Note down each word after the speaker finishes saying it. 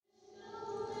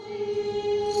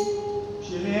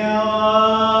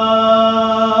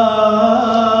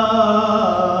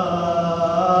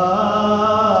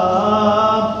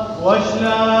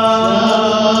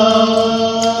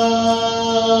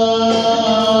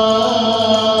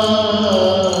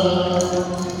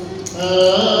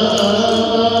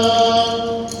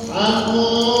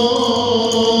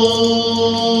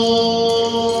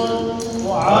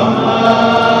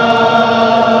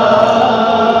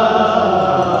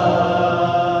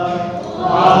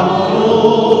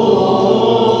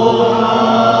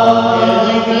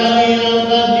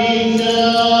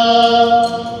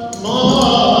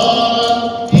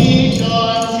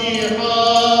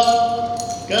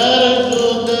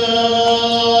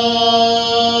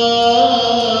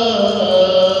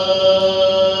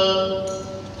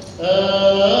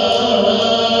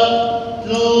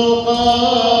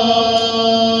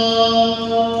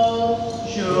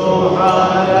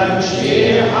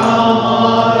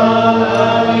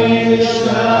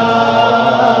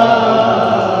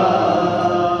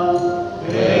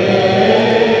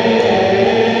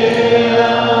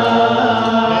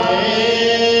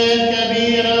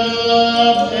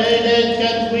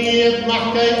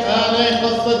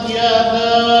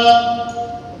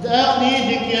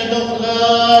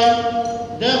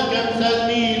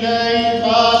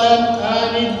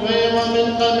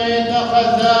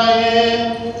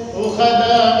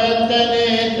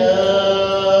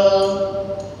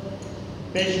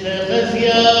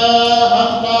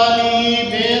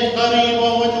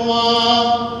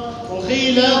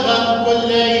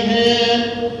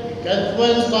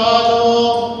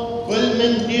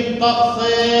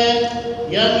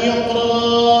يم يقرأ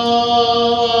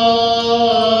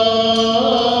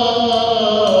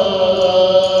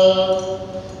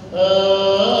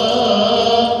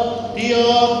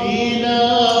تيوفيلا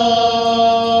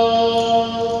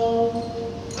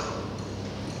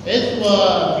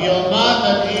إثوى بيومات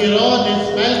هيرودس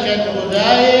ملكة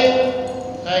هداية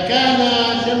فكان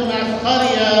شمع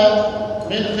سخريا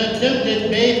من خدمة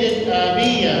البيت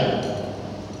الآبية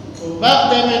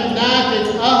وبقد من ناتج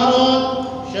أهرون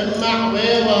شمع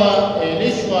ويوى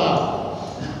إليشوا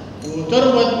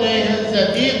وتروت نيهن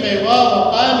صديقي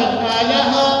وقامت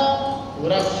آلها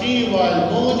ورخشي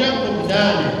والموجب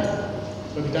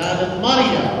بقدانة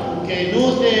مريم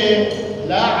وكينوثة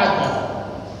لاعته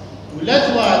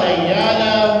ولسوى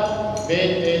ليالا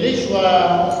بيت إليشوا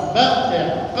بقته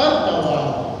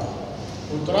قرطوا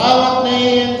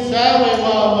وتراوطنين ساوي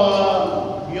واوا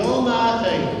يوم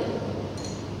آتين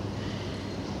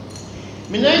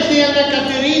من أجل أن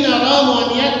كثيرين راموا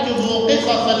أن يكتبوا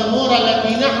قصص الأمور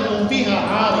التي نحن بها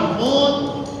عارفون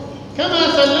كما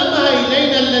سلمها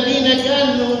إلينا الذين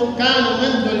كانوا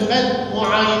منذ البدء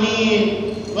معاينين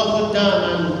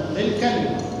وخداما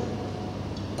للكلمة.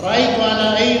 رأيت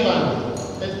أنا أيضا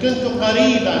إذ كنت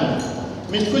قريبا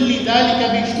من كل ذلك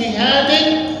باجتهاد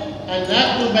أن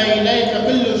أكتب إليك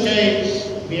كل شيء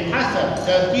بحسب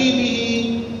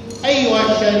ترتيبه أيها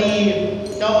الشريف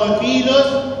توفيلوس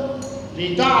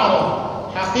لتعرف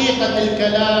حقيقة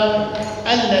الكلام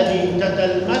الذي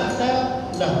تتلمذت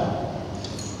له.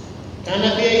 كان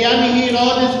في أيام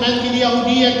هيرودس ملك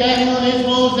اليهودية كاهن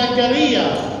اسمه زكريا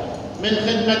من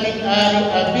خدمة آل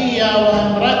أبية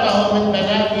وامرأته من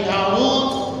بنات هارون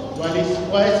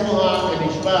واسمها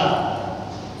إليشبا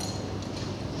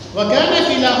وكان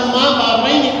كلاهما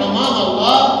بارين أمام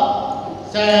الله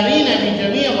سائرين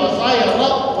بجميع وصايا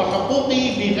الرب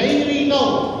وحقوقه بغير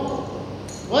نوم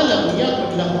ولم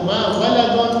يكن لهما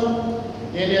ولد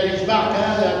لأن إليشبا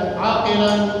كان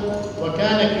عاقلا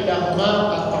وكان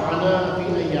كلاهما قد طعنا في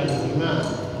أيامهما.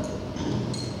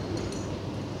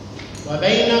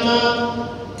 وبينما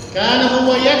كان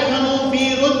هو يكهن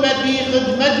في رتبة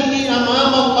خدمته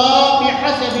أمام الله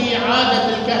بحسب عادة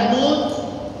الكهنوت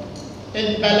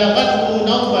إذ بلغته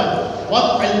نوبة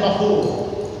وضع البخور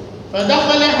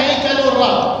فدخل هيكل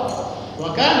الرب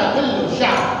وكان كل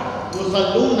الشعب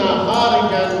يصلون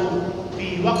خارجا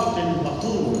في وقت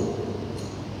البخور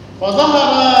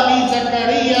فظهر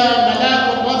لزكريا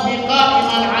ملاك الرب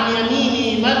قائما عن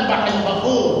يمين مذبح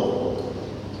البخور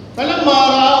فلما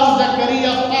رآه زكريا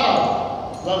اضطرب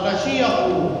وغشيه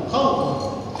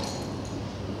خوفا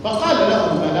فقال له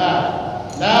الملاك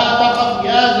لا تخف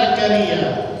يا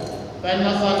زكريا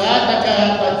فإن صلاتك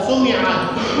قد سمعت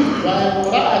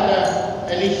وامرأة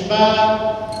إليشبا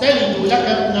تلد لك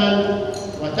ابنا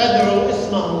وتدعو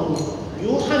اسمه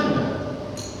يوحنا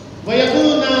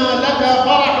ويكون لك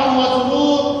فرح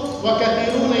وسرور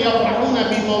وكثيرون يفرحون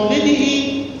بمولده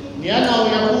لأنه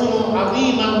يكون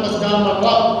عظيما قدام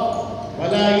الرب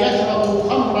ولا يشرب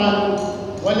خمرا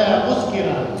ولا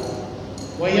مسكرا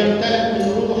ويمتلئ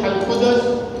من روح القدس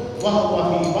وهو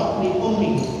في بطن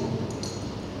أمه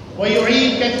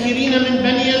ويعيد كثيرين من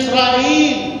بني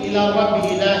إسرائيل إلى الرب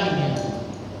إلههم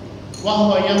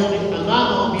وهو يمضي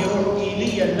أمامهم بروح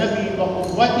إيليا النبي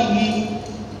وقوته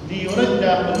ليرد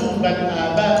قلوب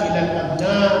الآباء إلى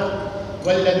الأبناء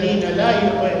والذين لا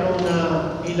يطيعون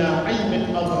إلى علم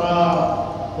الأبرار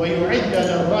ويعد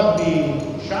للرب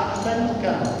شعبا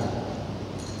كاملا.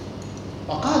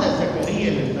 فقال زكريا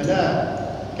للملاك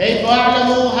كيف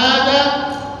أعلم هذا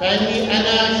فإني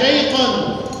أنا شيخ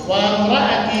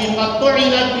وامرأتي قد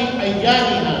طعنت في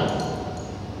أيامها.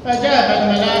 فجاب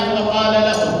الملاك وقال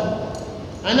له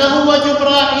أنا هو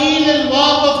جبرائيل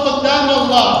الواقف قدام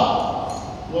الله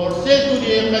وأرسلت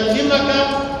لأكلمك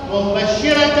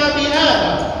وأبشرك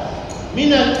بهذا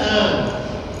من الآن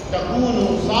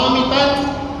تكون صامتا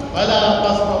فلا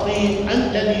تستطيع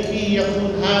أن الذي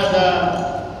يكون هذا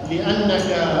لأنك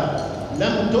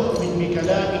لم تؤمن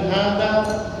بكلام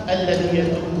هذا الذي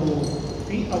يتم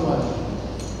في أوانه.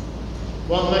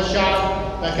 وأما الشعب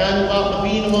فكانوا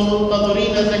واقفين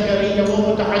ومنتظرين زكريا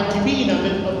ومتعجبين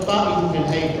من إبطائه في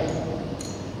الهيكل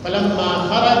فلما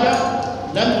خرج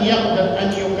لم يقدر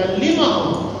أن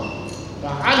يكلمهم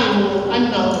فعلموا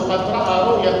أنه قد رأى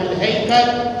رؤيا في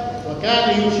الهيكل وكان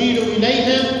يشير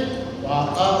إليهم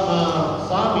وقام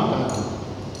صامتا.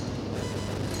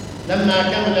 لما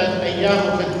كملت أيام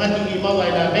خدمته مضى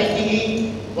إلى بيته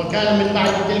وكان من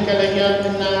بعد تلك الأيام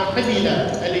أن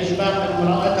حبلت إليشبا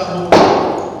امرأته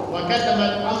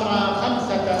وكتمت أمرها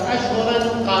 5 أشهر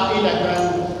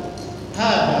قائلة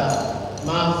هذا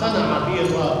ما صنع بي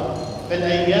الرب في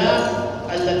الأيام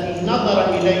التي نظر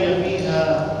إلي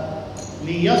فيها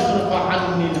ليصرف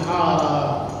عني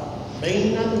العار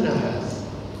بين الناس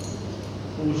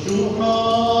خشوعا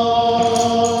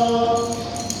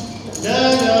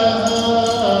لا لها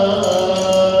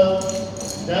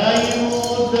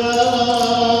دايودا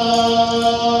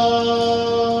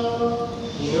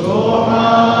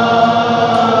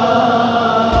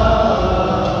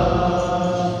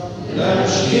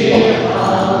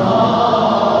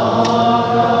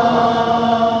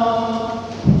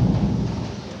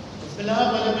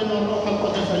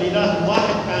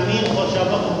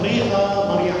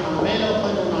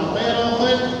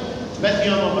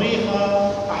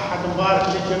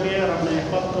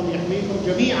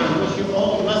جميعا wish you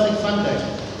all a blessed Sunday.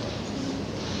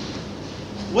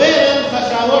 وين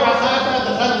خشاوع عفاتا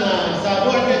دخلنا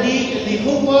سابوع جديد اللي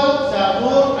هو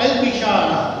سابوع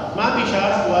البشارة، ما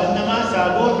بشارة وإنما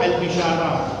سابوع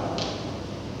البشارات.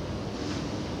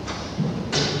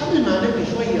 قبل ما نبدأ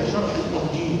شوية شرح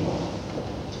الإنجيل،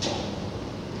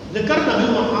 ذكرنا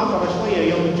بالمحاضرة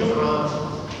شوية يوم الجمعة،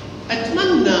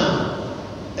 أتمنى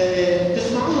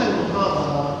تسمعوها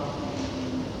المحاضرة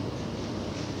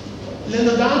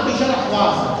لأنه دعمت شرح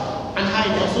واسع عن هاي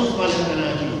النصوص مال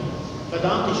الأناجيل،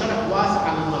 فدعمت شرح واسع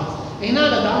عن النص.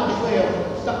 هنا دعمت شوية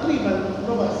تقريبا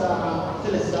ربع ساعة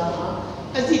ثلث ساعة،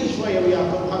 أزيد شوية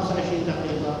وياكم 25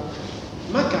 دقيقة،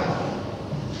 ما كافي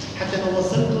حتى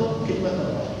نوصلكم كلمة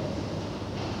الله.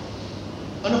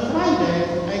 On a Friday,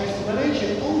 explanation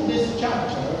on this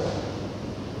chapter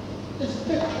is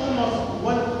almost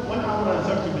 1 hour and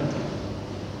 30 minutes.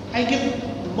 I give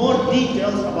more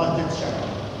details about this chapter.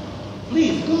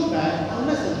 Please go back and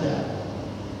listen to that.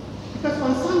 Because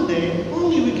on Sunday,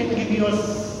 only we can give you a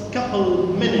couple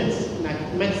minutes, like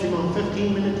maximum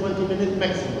 15 minutes, 20 minutes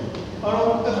maximum. Or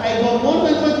if I go more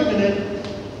than 20 minutes,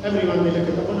 everyone will look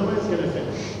at the phone, it's going to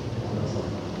finish.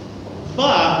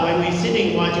 But when we're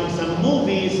sitting watching some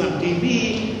movies, some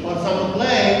TV, or some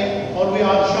play, or we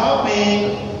are shopping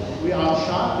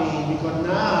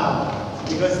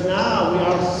because now we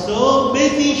are so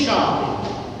busy shopping.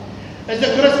 As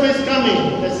the Christmas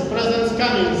coming, as the presents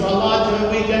coming, so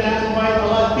we're going to invite a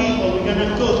lot of people, we're going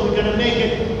to cook, we're going to make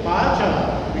it pacha,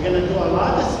 we're going to do a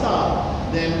lot of stuff.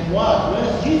 Then what? Where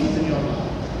is Jesus in your life?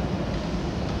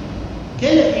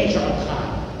 كيف يشعر الخير؟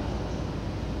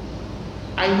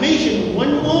 I mentioned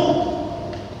one more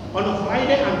on a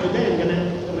Friday, and today I'm going to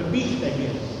repeat it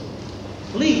again.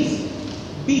 Please,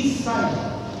 be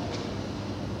silent.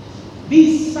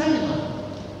 Be silent.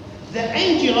 The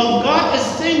angel of God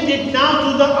ascended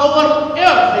now to our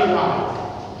earthly life.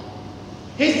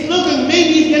 He's looking,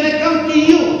 maybe he's going to come to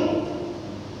you.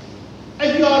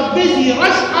 If you are busy,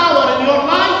 rush hour in your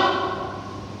life,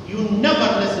 you never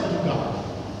listen to God.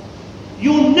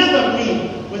 You never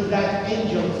meet with that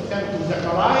angel sent to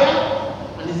Zechariah,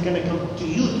 and he's going to come to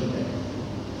you today.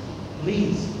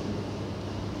 Please,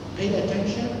 pay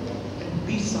attention and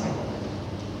be silent.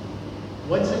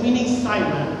 What's the meaning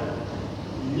silent?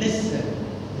 Listen.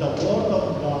 The word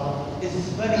of God is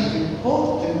very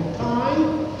important time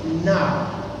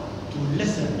now to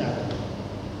listen to that.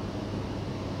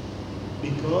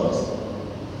 Because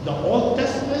the Old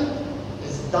Testament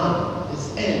is done,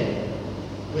 is in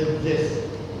with this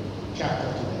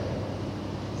chapter today.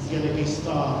 It's going to be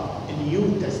started in the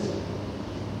New Testament.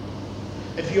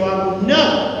 If you are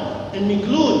not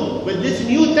included with this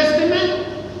New Testament,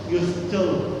 you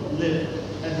still live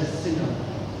as a sinner.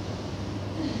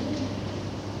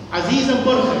 عزيزا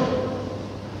برخي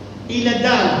إلى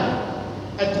دال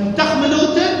أنتم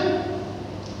تحملوتن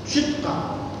شدقة.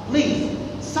 Please,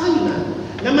 silent.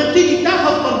 لما تيجي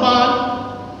تاخذ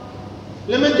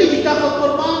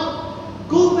قربان,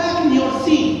 go back in your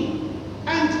seat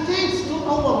and thanks to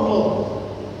our Lord.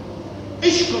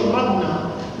 اشكر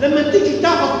ربنا. لما تيجي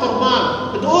تاخذ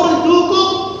قربان تدور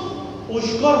لدوكم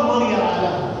واشكر مريم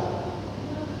عليها.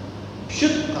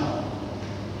 بشدقة.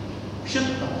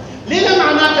 ليه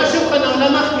معناتها شقة ولا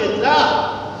مخيط؟ لا،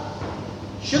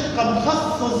 شقة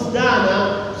مخصص دانا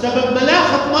سبب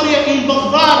ملاخة مريم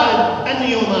المغفارة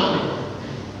أني يوماني.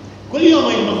 كل يوم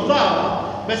المغفارة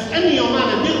بس أني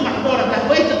يوماني ديق محضورة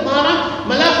تهوية الطارة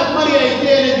ملاخة مريم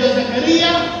يتين جو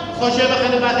زكريا خوشي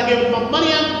بخنا باتا جيبت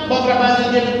مريم بطرع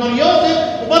بازل جيبت مريوسف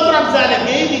وبطرع بزالة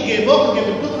جيبوك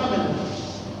وجيبت بطرع منه.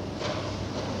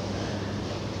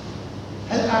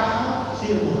 هالآحة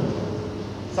تصير مهم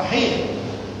صحيح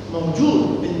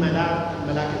موجود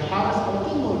الملاك الحارس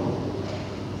موجود،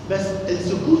 بس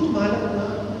السكوت مالتنا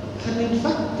خلينا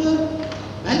نفكر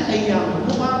بهالايام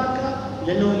المباركه،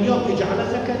 لانه اليوم يجي على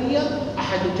زكريا،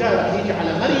 احد الجاي راح يجي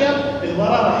على مريم،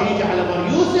 الوراء راح يجي على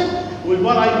مريوسف،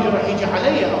 والوراء يمكن راح يجي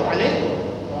علي او عليكم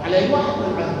او على اي واحد من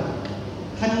العالم.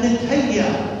 خلينا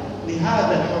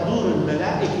لهذا الحضور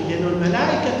الملائكي، لأن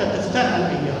الملائكة تفترها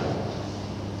الأيام.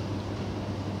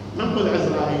 ننقل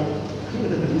عزرائيل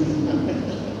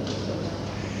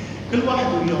كل واحد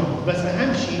ويوم، بس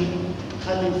أهم شيء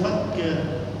خلي نفكر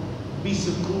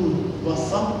بسكون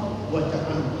وصمت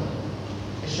وتأمل.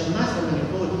 الشماس لما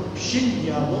يقول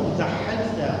بشلية وضح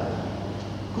حدثة،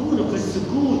 كونوا في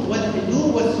السكوت والهدوء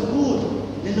والسكوت،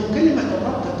 لأنه كلمة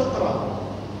الرب تقرأ.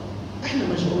 احنا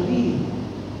مشغولين،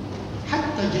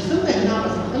 حتى جسمنا هنا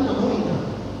بس عقلنا مو هنا.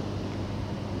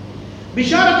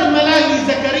 بشارة الملاك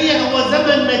زكريا هو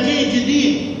زمن مجيء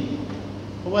جديد،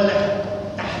 هو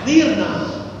تحضيرنا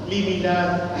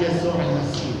لميلاد يسوع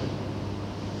المسيح.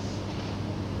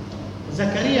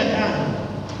 زكريا كان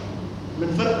من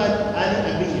فرقة آل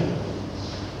أبية،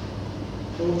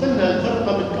 وقلنا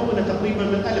الفرقة متكونة تقريبا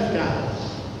من 1000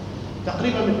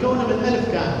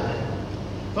 كاهن،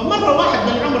 فمرة واحد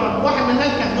من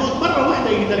هالكهنوت مرة واحدة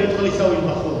يقدر يدخل يسوي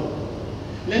البخور،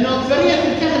 لأنه أكثرية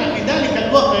الكهنة في ذلك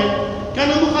الوقت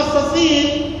كانوا مخصصين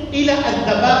إلى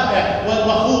الذبائح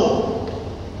والبخور،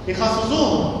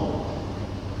 يخصصوهم.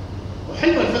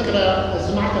 وحلوة الفكرة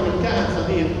سمعتها من كاهن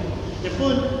صغير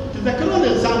يقول تذكرون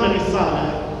الزمن الصالح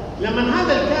لما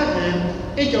هذا الكاهن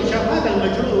اجى وشاف هذا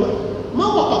المجروح ما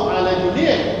وقف على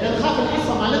ليه؟ لأن خاف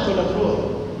الحصة مالته لا تروح،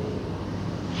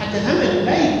 حتى هم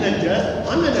لا يتنجس،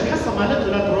 وأن الحصة مالته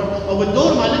لا تروح أو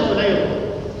الدور مالته لا يروح،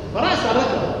 فرأسه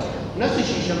ركض. نفس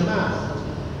الشيء شماس.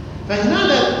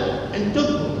 فهنا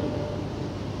انتبهوا،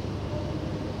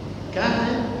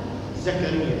 كاهن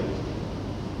زكريا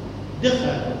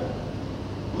دخل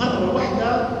مرة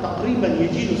واحدة، تقريبا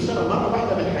يجيله السنة مرة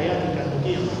واحدة بالحياة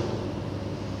الكهنوتية،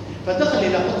 فدخل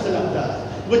إلى قدس الأقداس.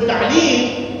 والتعليم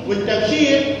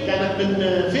والتبشير كانت من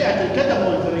فئة الكتبة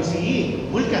والفريسيين،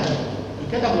 مو الكهنة.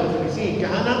 الكتبة والفريسيين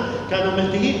الكهنة كانوا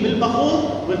ملتهين بالبخور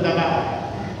والذبائح،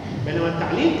 بينما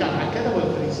التعليم كان على الكتبة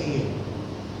والفريسيين.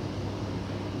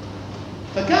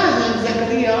 فكان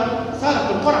زكريا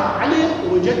صارت القرعة عليه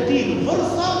ووجدت له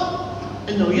فرصة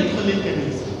انه يدخل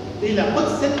للكنيسة الى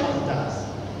قدس الاقداس.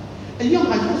 اليوم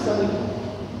هاي فرصة لكم،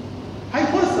 هاي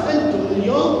فرصة انتم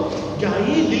اليوم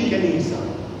جايين للكنيسة.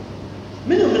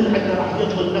 منو من عندنا راح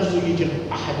يدخل نفسه يجي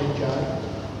احد الجاي؟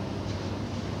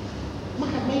 ما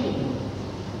حد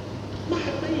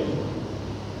مين.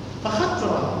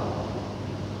 فخطرة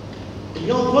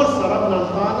اليوم فرصة ربنا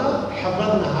انطانا،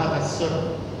 حضرنا هذا السر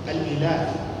الإلهي.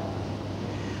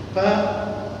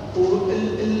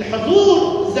 فالحضور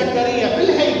زكريا في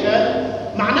الهيكل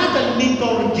معناته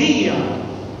الليتورجية،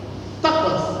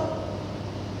 طقس.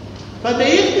 فده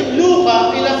يكتب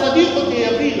لوقا إلى صديقه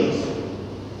تيوفيلوس،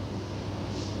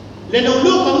 لأنه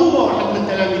لوقا مو واحد من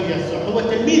تلاميذ يسوع، هو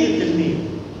تلميذ التلميذ،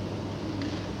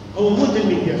 هو مو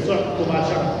تلميذ يسوع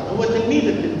مباشرة، هو تلميذ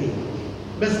التلميذ،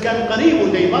 بس كان قريب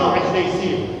وده يباوع ايش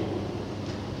يصير،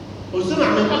 وسمع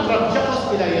من أقرب شخص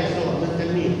إلى يسوع من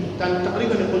تلميذ، كان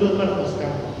تقريبا يقولون مرقس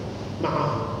كان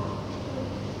معاه.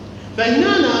 فهنا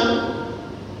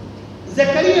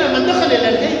زكريا لما دخل إلى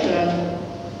الهيكل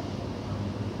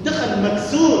دخل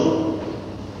مكسور.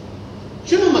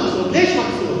 شنو مكسور؟ ليش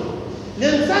مكسور؟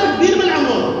 لأن صار كبير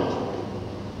بالعمر،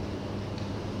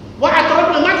 وعد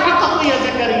ربنا ما تحقق ويا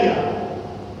زكريا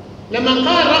لما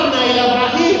قال ربنا إلى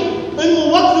إبراهيم انموا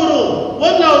واكثروا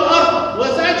واملأوا الأرض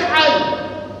وسأجعل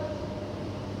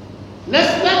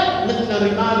نسلك مثل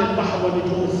رمال البحر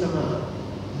ونجوم السماء.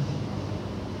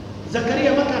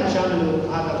 زكريا ما كان شامل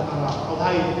هذا القرار أو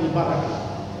هاي البركة،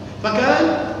 فكان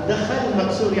دخل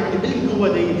مكسور، يعني بالقوة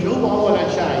ده يمشي. هو أولا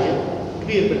شايب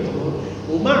كبير بالعمر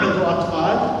وما عنده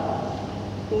أطفال،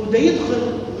 وده يدخل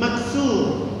مكسور،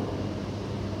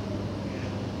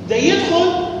 ده يدخل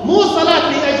مو صلاة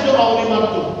لأجله أو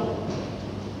لمرته،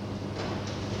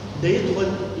 ده يدخل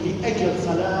لأجل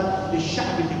صلاة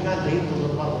للشعب اللي كان ده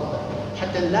يدخل برا،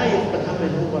 حتى لا يفقد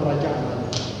همه هو الرجاء ماله،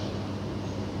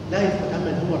 لا يفقد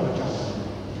همه هو الرجاء ماله،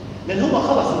 لأن هو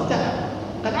خلص انتهى.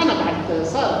 قد أنا بعد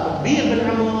صار كبير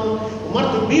بالعمر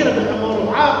ومرته كبيرة بالعمر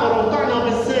وعاقر وطعنه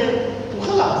بالسيف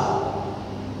وخلاص.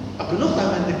 أكو نقطة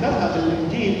من ذكرها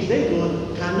بالإنجيل ايش يقول؟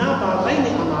 كانا بارين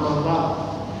أمام الله.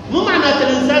 مو معناته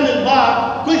الإنسان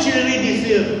البار كل شيء يريد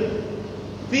يصير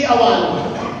في أوانه.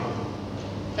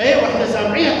 إيه وإحنا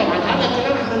سامعيها طبعا، هذا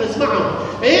الكلام إحنا نسمعه.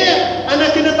 إيه أنا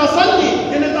كنت أصلي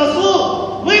كنت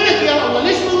أصوم، وينك يا الله؟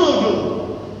 ليش مو موجود؟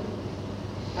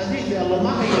 عزيزي الله ما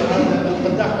هي هذا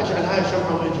القداح أجعل هاي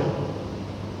الشمعة وإجا.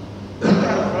 ما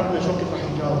تعرف ربنا شو كيف راح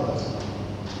يجاوب،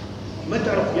 ما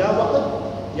تعرف يا وقت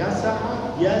يا ساعة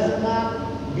يا زمان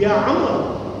يا عمر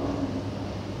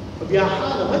يا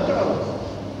حالة، ما تعرف.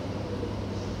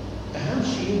 أهم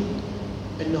شيء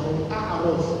أنه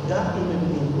أعرف دائما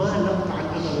أنه ما نقطع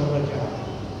الأمل والرجاء.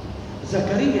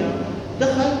 زكريا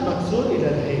دخل مكسور إلى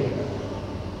الهيكل،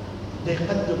 ده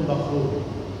يقدم بخور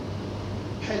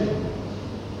حلو،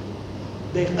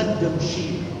 ده يقدم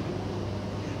شيء.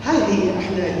 هل هي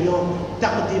احنا اليوم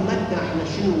تقديمتنا احنا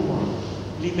شنو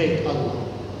لبيت الله؟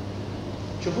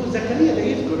 شوفوا زكريا ده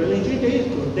يذكر، الانجيل ده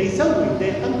يذكر، ده يسوي، ده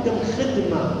يقدم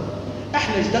خدمه.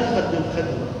 احنا ايش نقدم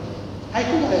خدمه؟ هاي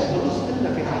كلها دروس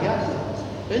لنا في حياتنا،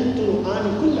 انتم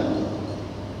وانا كلنا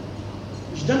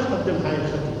ايش نقدم هاي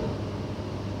الخدمه.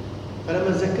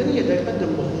 فلما زكريا ده يقدم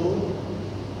بخور،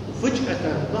 وفجأة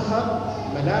ظهر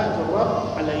ملاك الرب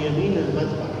على يمين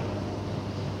المذبح.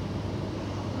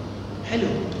 حلو،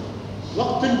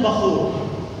 وقت البخور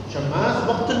شماس،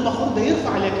 وقت البخور ده يرفع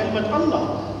على كلمة الله.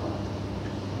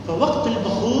 فوقت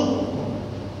البخور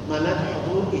معناته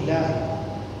حضور إلهي.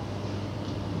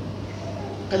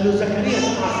 قال له زكريا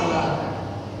اسمع صلاتك.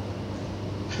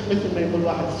 مثل ما يقول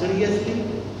واحد سيريسلي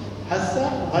هسه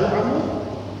هالعمر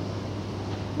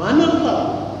ما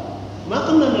نرضى، ما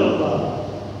قمنا نرضى.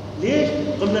 ليش؟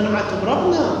 قمنا نعاتب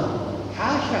ربنا،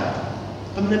 حاشا،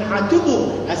 قمنا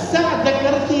نعاتبه. هالساعة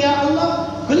تذكرتني يا الله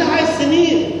كل هاي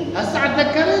السنين، هالساعة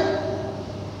تذكرت؟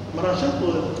 مرة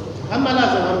شنو هم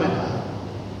لازم أعملها،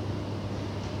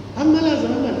 هم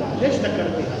لازم أعملها. ليش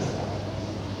ذكرتني هالساعة؟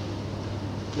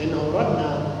 لأنه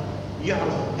ربنا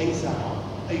يعرف أي ساعة،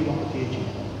 أي وقت يجي،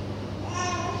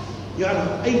 يعرف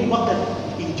أي وقت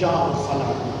إجابة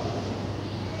صلاتنا.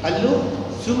 قال له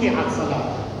سمعت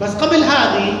صلاتك. بس قبل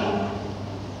هذه،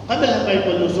 قبل ما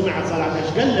يقول له سمعت صلاتك،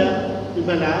 ايش قال له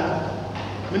الملاك؟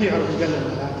 من يعرف ايش قال له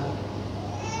الملاك؟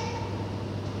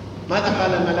 ماذا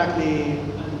قال الملاك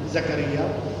لزكريا؟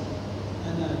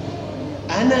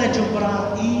 أنا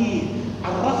جبرائيل.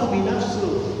 عرفه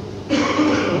بنفسه.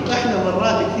 احنا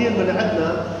مرات كثير من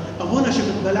عندنا ابونا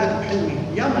شفت ملاك بحلمي،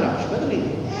 يا ملاك ايش بدري؟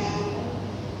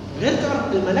 غير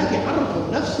تعرف الملاك يعرف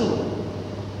بنفسه،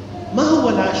 ما هو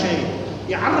لا شيء،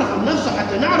 يعرف بنفسه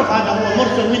حتى نعرف هذا هو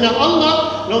مرسل من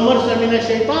الله لو مرسل من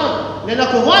الشيطان. لأن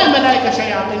اكو هواي ملائكة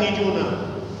شياطين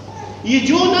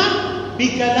يجونا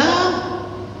بكلام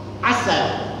عسل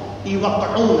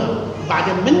يوقعونا، بعد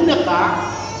من نقع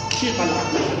شيء طلع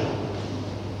منه،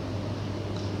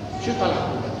 شيء طلع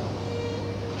منه.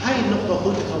 هاي النقطة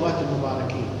أخوتي أخواتي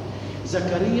المباركين.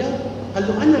 زكريا قال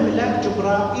له أنا ملاك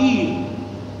جبرائيل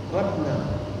ربنا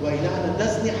وإلهنا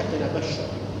دزني حتى نبشر.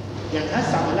 يعني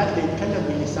هسه ملاك يتكلم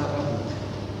بلسان ربنا.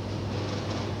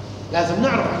 لازم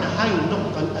نعرف احنا هاي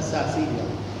النقطة الأساسية.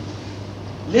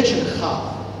 ليش نخاف؟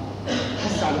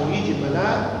 هسه لو يجي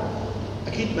الملاك،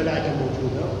 أكيد ملائكة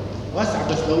موجودة، وهسه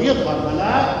بس لو يظهر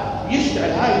ملاك يشتعل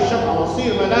هاي الشمعة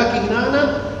ويصير ملاك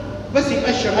هنا بس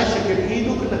يبشر هالشكل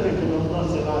إيده كلنا يمكن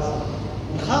نرصي راسنا.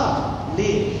 نخاف.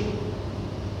 ليش؟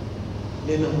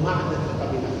 لأنه ما عندنا ثقة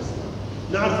بنفسنا.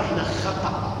 نعرف احنا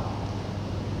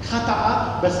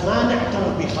خطأ بس ما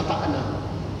نعترف بخطأنا،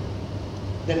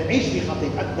 نعيش في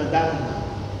خطيئتنا دائما.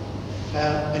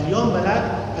 فاليوم ملاك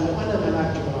قال له أنا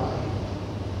ملاك جبرائيل،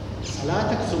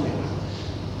 صلاتك سمعت.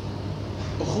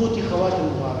 أخوتي خواتي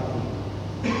المباركين،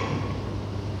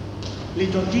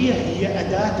 الليتورجية هي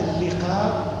أداة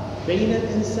اللقاء بين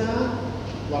الإنسان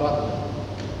وربه،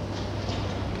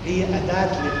 هي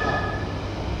أداة لقاء.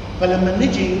 فلما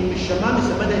نجي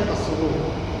الشمامسة بدأ يقصرون،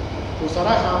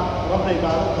 وصراحة ربنا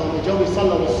يباركهم اجوا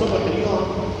يصلوا الصبح اليوم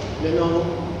لأنه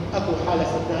أكو حالة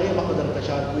استثنائية ما قدرت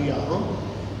أشارك وياهم.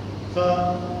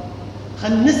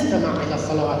 فخل نستمع إلى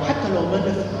الصلوات حتى لو ما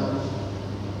نفهم.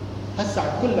 هسه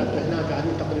كلنا هناك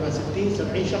قاعدين تقريبا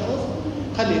 60-70 شخص،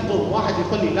 خلي يقوم واحد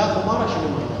يقول لي لا خمارة شنو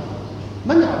معناها؟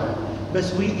 ما نعرف،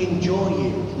 بس we enjoy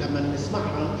it. لما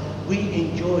نسمعها we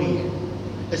enjoy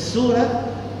it. السورة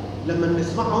لما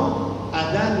نسمعه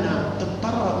آذاننا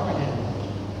تتطرب عليها.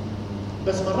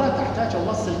 بس مرات أحتاج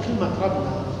أوصل كلمة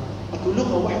ربنا، أكو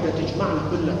لغة واحدة تجمعنا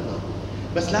كلنا.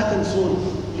 بس لا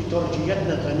تنسون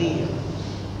لتورجيتنا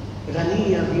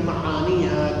غنية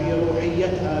بمعانيها،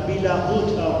 بروحيتها،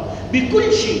 بلاهوتها،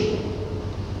 بكل شيء.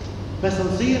 بس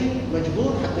نصير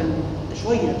مجبور حتى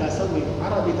شوية تسوي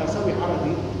عربي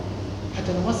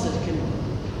حتى نوصل كلمة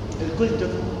الكل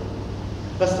تفهم.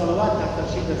 بس صلواتنا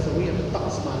أكثر شيء نسويه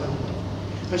بالطقس مالنا.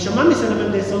 فالشمامسة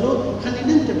لما يصلون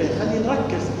خلي ننتبه، خلي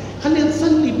نركز، خلي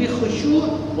نصلي بخشوع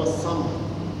والصمت،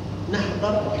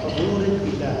 نحضر حضور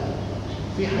الإله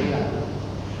في حياتنا.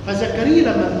 فزكريا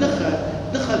لما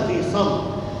دخل في صمت،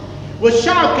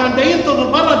 والشعب كان دا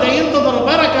ينتظر برا، دا ينتظر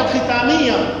البركة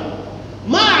الختامية،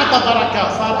 ما أعطى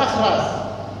بركة، صار أخرس.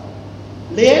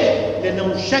 ليش؟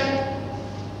 لأنه شك.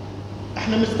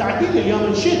 احنا مستعدين اليوم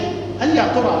نشك، هل يا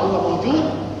ترى الله موجود؟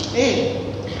 ايه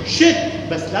شك،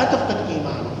 بس لا تفقد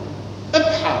إيمانك.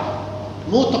 ابحث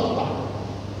مو تقطع،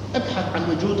 ابحث عن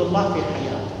وجود الله في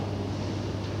حياتك.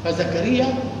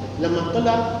 فزكريا لما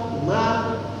طلع ما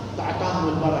أعطاهم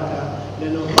البركة،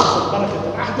 لأنه خلصت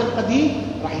بركة العهد القديم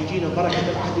راح يجينا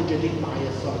بركة العهد الجديد مع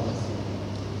يسوع المسيح.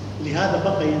 لهذا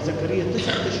بقي زكريا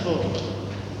 9 أشهر.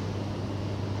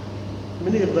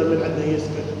 من يقدر من عندنا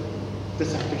يسكت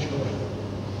 9 أشهر؟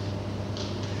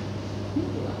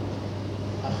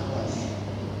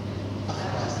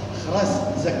 أخرس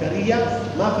زكريا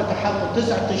ما فتح حلقه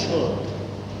 9 أشهر.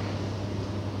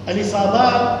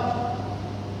 الإصابات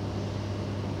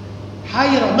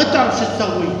حيرة ما تعرف شو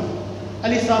تسوي.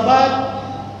 الإصابات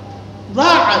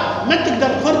ضاعت ما تقدر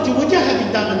تفرجي وجهها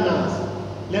قدام الناس،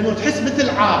 لأنه تحس مثل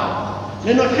عار،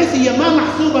 لأنه تحس هي ما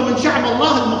محسوبة من شعب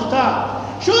الله المختار.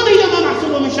 شلون هي ما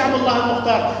محسوبة من شعب الله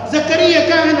المختار؟ زكريا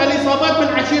كاهن، الإصابات من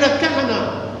عشيرة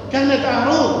كهنة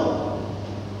هارون.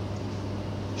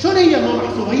 شلون هي ما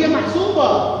محسوبة؟ هي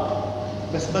محسوبة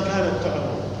بس ما كانت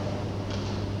تعرف.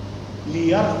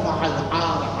 ليرفع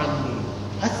العار عني.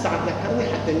 هسه ذكرني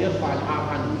حتى يرفع العار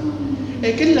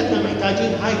عني. كلنا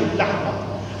محتاجين هاي اللحظة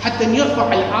حتى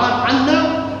يرفع العار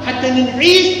عنا، حتى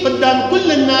نعيش قدام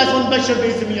كل الناس ونبشر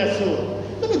باسم يسوع.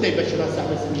 ما بده يبشر هسه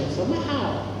باسم يسوع؟ ما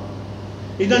حال.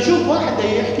 إذا نشوف واحد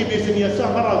يحكي باسم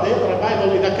يسوع مرة بده يقرأ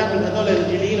بايبل، إذا كان من هذول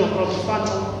الإنجيليين أو بروتستانت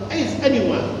أو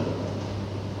anyone،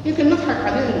 يمكن نضحك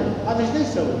علينا. هذا ايش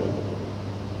يسوي؟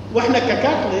 واحنا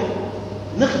ككاثوليك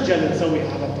نخجل نسوي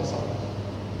هذا التصرف،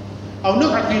 او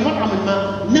نقعد في مطعم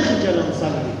ما نخجل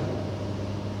نصلي.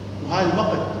 وهذا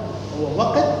الوقت هو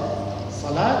وقت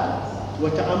صلاة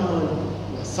وتأمل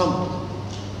وصمت.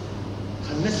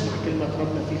 خلينا نسمع كلمة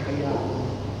ربنا في حياتنا.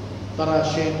 ترى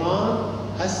الشيطان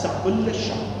هسع كل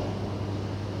الشر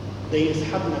ده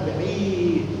يسحبنا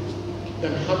بعيد،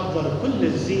 نحضر كل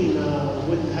الزينة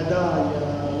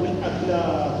والهدايا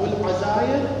والأكلات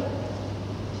والعزايم،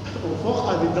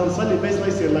 وفوقها بدنا نصلي بس ما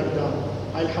يصير لك دام.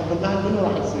 هاي اللي حضرناها منو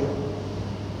راح تصير؟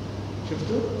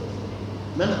 شفتوا؟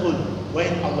 ما نقول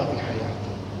وين الله في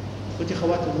حياتنا. اخوتي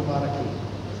خواتي المباركين،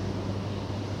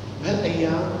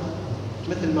 بهالايام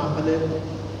مثل ما قلت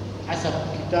حسب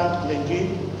كتاب الانجيل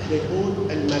يقول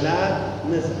الملاك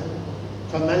نزل،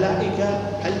 فملائكه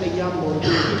هالايام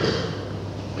موجوده،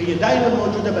 هي دائما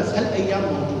موجوده بس هالايام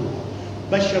موجوده.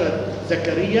 بشرت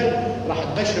زكريا، راح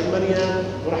تبشر مريم،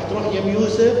 وراح تروح يم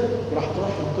يوسف، وراح تروح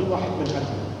لكل واحد من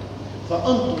عندنا.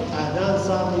 فانطوا اذان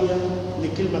صاغيه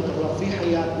لكلمه الرب في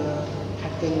حياتنا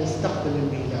حتى نستقبل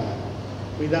الميلاد.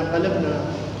 واذا قلبنا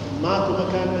ماكو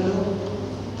مكان له،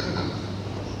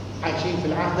 عايشين في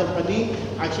العهد القديم،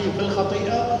 عايشين في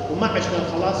الخطيئه وما عشنا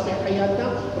الخلاص في حياتنا،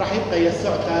 راح يبقى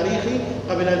يسوع تاريخي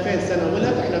قبل 2000 سنه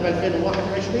ولد، احنا ب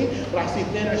 2021 راح يصير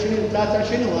 22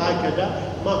 23 وهكذا،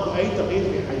 ماكو اي تغيير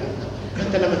في حياتنا.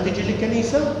 انت لما تجي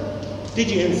للكنيسه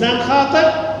تجي انسان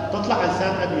خاطئ، تطلع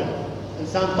انسان ابيض،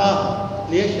 انسان طاهر.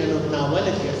 ليش؟ لانه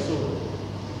تناولت يسوع.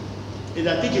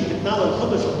 اذا تجي تتناول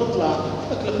خبز وتطلع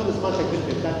اكل الخبز ما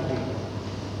تقدر لا تدري.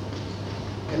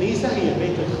 الكنيسه هي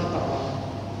بيت الخطأ،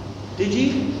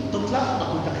 تجي تطلع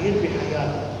اكو تغيير في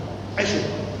حياتك. عشق،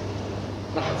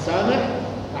 راح تسامح،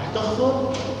 راح تغفر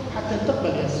حتى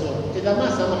تقبل يسوع. اذا ما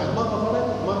سامحت ما غفرت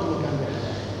ما في مكان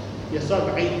لك. يسوع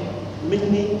بعيد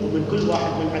مني ومن كل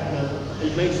واحد من عندنا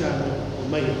اللي ما يسامح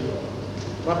وما يغفر.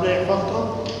 ربنا يحفظكم،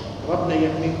 ربنا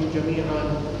يحميكم جميعا،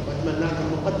 واتمنى لكم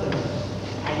مقدمه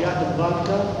حياه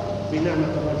مباركه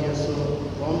بنعمه الرب يسوع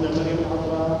وامنا مريم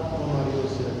العذراء